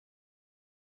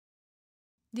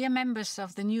Dear members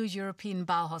of the new European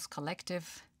Bauhaus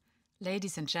Collective,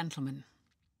 ladies and gentlemen,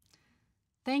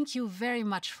 thank you very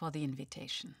much for the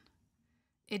invitation.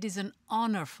 It is an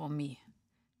honor for me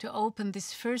to open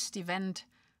this first event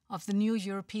of the new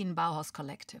European Bauhaus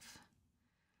Collective.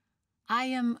 I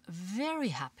am very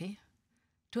happy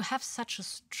to have such a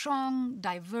strong,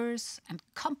 diverse and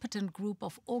competent group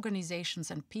of organizations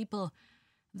and people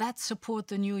that support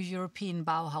the new European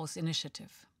Bauhaus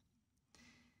initiative.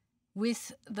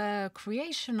 With the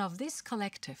creation of this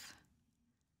collective,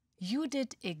 you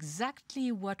did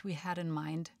exactly what we had in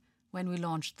mind when we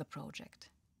launched the project.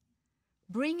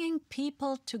 Bringing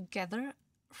people together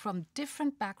from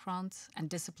different backgrounds and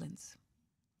disciplines.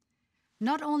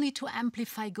 Not only to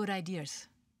amplify good ideas,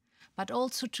 but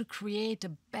also to create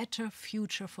a better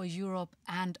future for Europe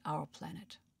and our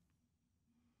planet.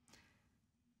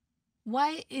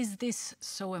 Why is this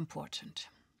so important?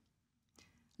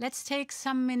 Let's take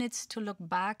some minutes to look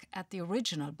back at the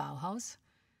original Bauhaus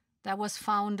that was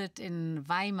founded in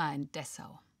Weimar and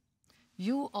Dessau.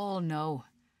 You all know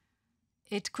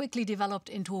it quickly developed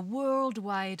into a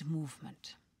worldwide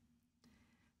movement.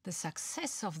 The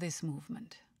success of this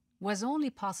movement was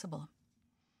only possible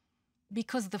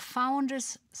because the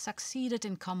founders succeeded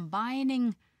in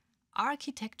combining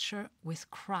architecture with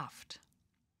craft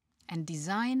and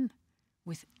design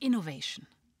with innovation.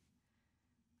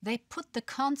 They put the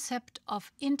concept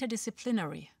of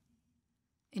interdisciplinary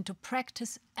into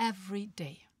practice every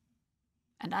day.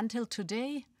 And until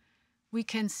today, we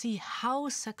can see how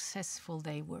successful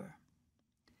they were.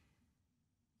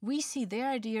 We see their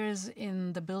ideas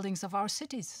in the buildings of our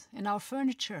cities, in our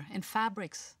furniture, in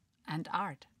fabrics and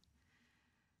art.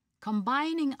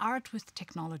 Combining art with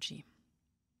technology,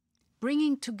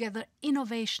 bringing together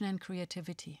innovation and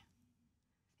creativity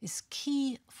is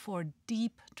key for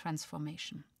deep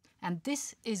transformation. And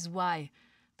this is why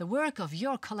the work of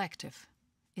your collective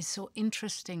is so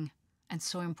interesting and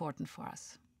so important for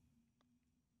us.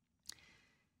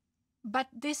 But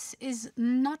this is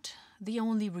not the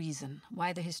only reason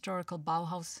why the historical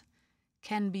Bauhaus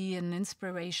can be an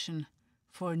inspiration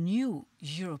for a new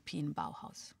European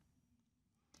Bauhaus.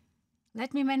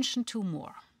 Let me mention two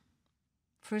more.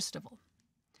 First of all,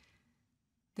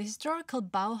 the historical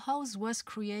Bauhaus was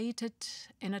created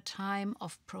in a time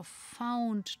of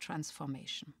profound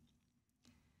transformation.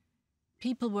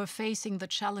 People were facing the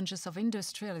challenges of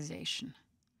industrialization.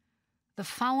 The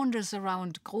founders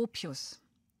around Gropius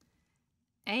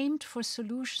aimed for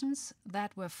solutions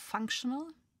that were functional,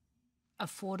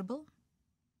 affordable,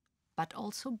 but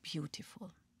also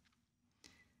beautiful.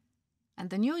 And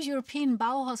the new European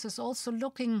Bauhaus is also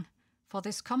looking for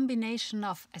this combination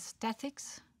of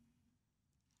aesthetics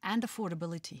and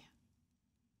affordability.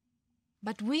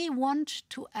 But we want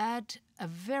to add a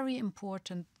very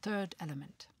important third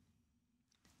element: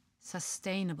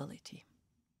 sustainability.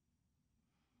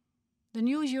 The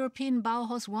new European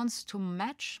Bauhaus wants to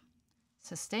match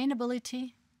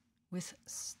sustainability with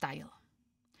style.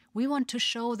 We want to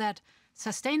show that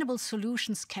sustainable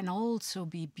solutions can also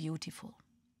be beautiful.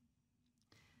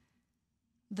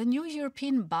 The new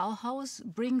European Bauhaus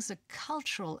brings a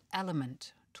cultural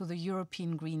element to the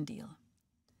European Green Deal.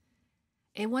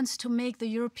 It wants to make the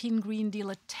European Green Deal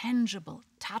a tangible,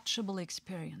 touchable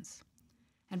experience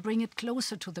and bring it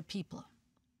closer to the people.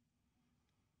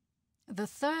 The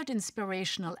third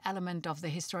inspirational element of the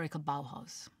historical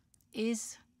Bauhaus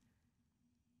is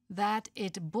that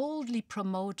it boldly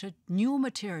promoted new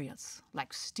materials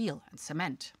like steel and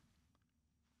cement.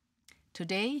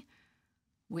 Today,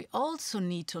 we also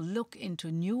need to look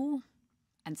into new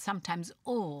and sometimes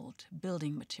old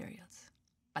building materials.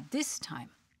 But this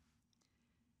time,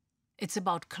 it's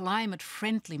about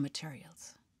climate-friendly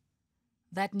materials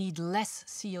that need less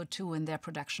CO2 in their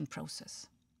production process.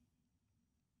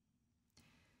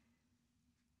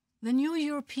 The new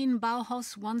European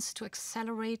Bauhaus wants to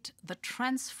accelerate the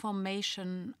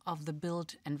transformation of the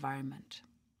built environment.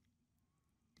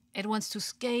 It wants to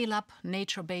scale up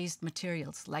nature-based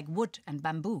materials like wood and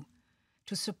bamboo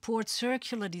to support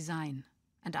circular design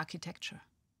and architecture.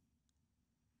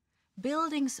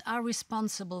 Buildings are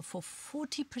responsible for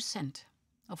 40%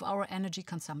 of our energy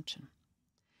consumption.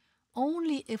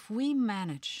 Only if we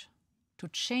manage to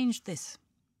change this,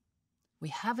 we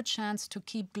have a chance to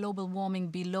keep global warming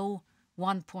below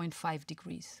 1.5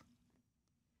 degrees.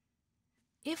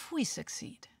 If we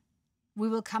succeed, we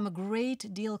will come a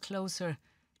great deal closer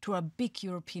to our big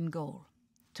European goal,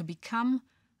 to become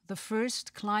the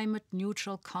first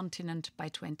climate-neutral continent by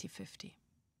 2050.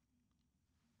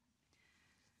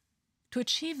 To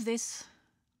achieve this,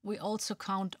 we also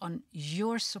count on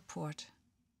your support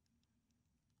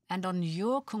and on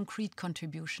your concrete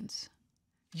contributions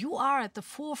You are at the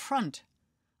forefront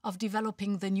of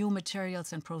developing the new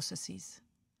materials and processes.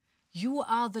 You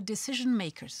are the decision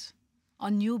makers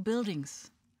on new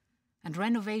buildings and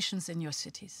renovations in your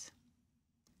cities.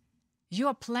 You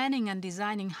are planning and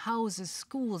designing houses,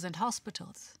 schools, and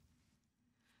hospitals.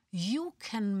 You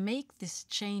can make this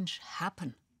change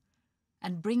happen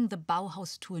and bring the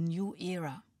Bauhaus to a new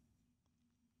era.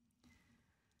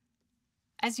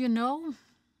 As you know,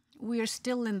 we are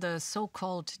still in the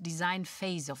so-called design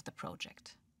phase of the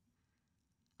project.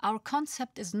 Our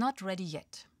concept is not ready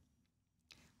yet.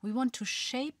 We want to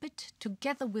shape it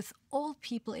together with all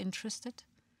people interested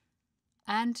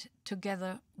and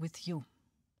together with you.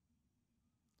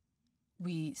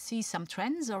 We see some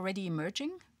trends already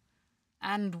emerging,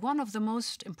 and one of the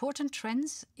most important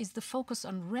trends is the focus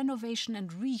on renovation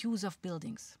and reuse of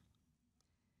buildings.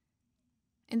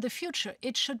 In the future,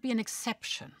 it should be an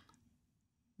exception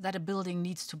that a building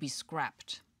needs to be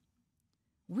scrapped.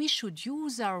 We should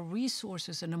use our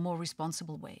resources in a more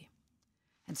responsible way.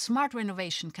 And smart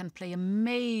renovation can play a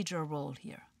major role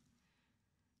here.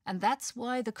 And that's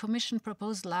why the Commission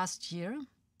proposed last year,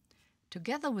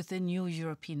 together with the new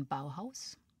European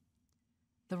Bauhaus,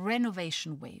 the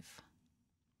renovation wave.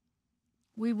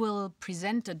 We will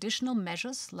present additional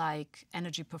measures like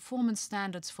energy performance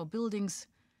standards for buildings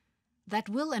that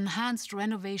will enhance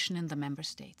renovation in the member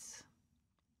states.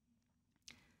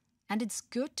 And it's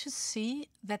good to see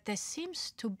that there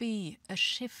seems to be a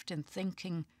shift in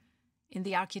thinking in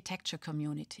the architecture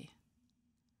community.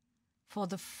 For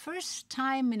the first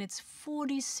time in its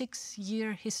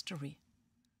 46-year history,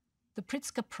 the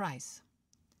Pritzker Prize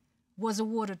was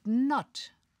awarded not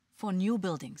for new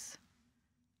buildings,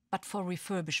 but for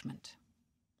refurbishment.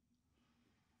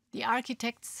 The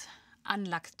architects Anne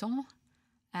Lacton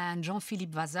and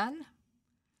Jean-Philippe Vasal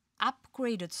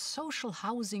upgraded social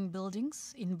housing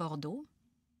buildings in Bordeaux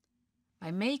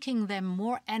by making them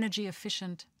more energy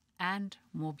efficient and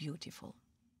more beautiful.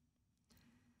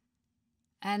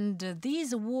 And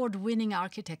these award-winning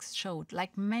architects showed,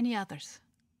 like many others,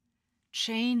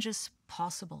 change is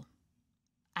possible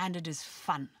and it is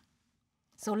fun.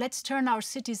 So let's turn our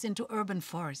cities into urban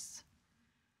forests.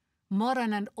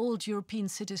 Modern and old European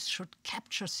cities should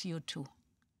capture CO2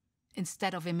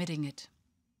 instead of emitting it.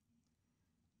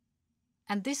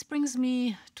 And this brings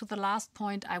me to the last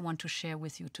point I want to share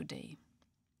with you today.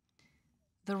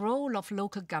 The role of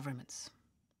local governments,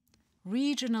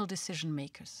 regional decision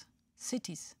makers,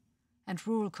 cities and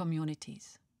rural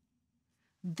communities.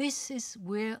 This is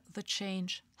where the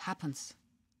change happens.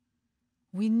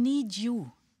 We need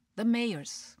you, the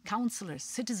mayors, councillors,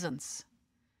 citizens.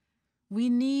 We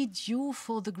need you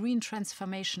for the green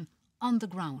transformation on the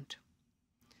ground.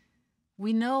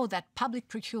 We know that public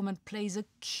procurement plays a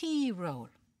key role.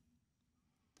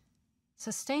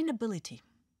 Sustainability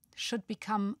should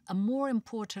become a more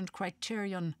important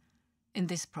criterion in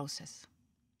this process.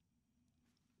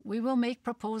 We will make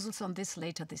proposals on this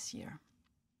later this year.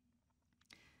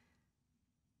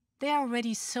 There are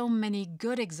already so many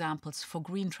good examples for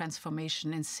green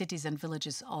transformation in cities and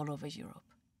villages all over Europe.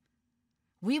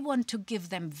 We want to give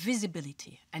them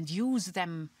visibility and use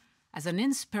them as an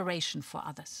inspiration for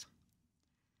others.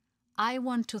 I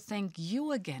want to thank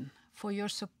you again for your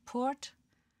support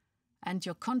and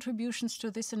your contributions to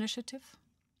this initiative.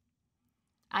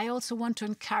 I also want to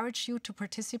encourage you to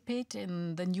participate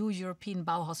in the new European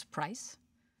Bauhaus Prize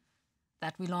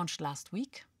that we launched last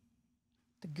week.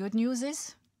 The good news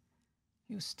is,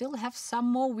 you still have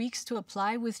some more weeks to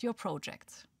apply with your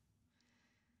projects.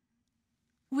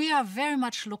 We are very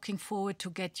much looking forward to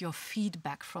get your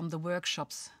feedback from the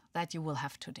workshops that you will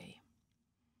have today.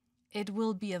 It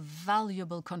will be a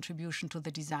valuable contribution to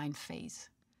the design phase.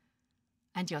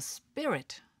 And your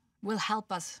spirit will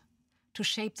help us to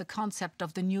shape the concept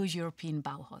of the new European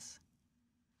Bauhaus.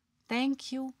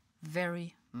 Thank you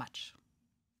very much.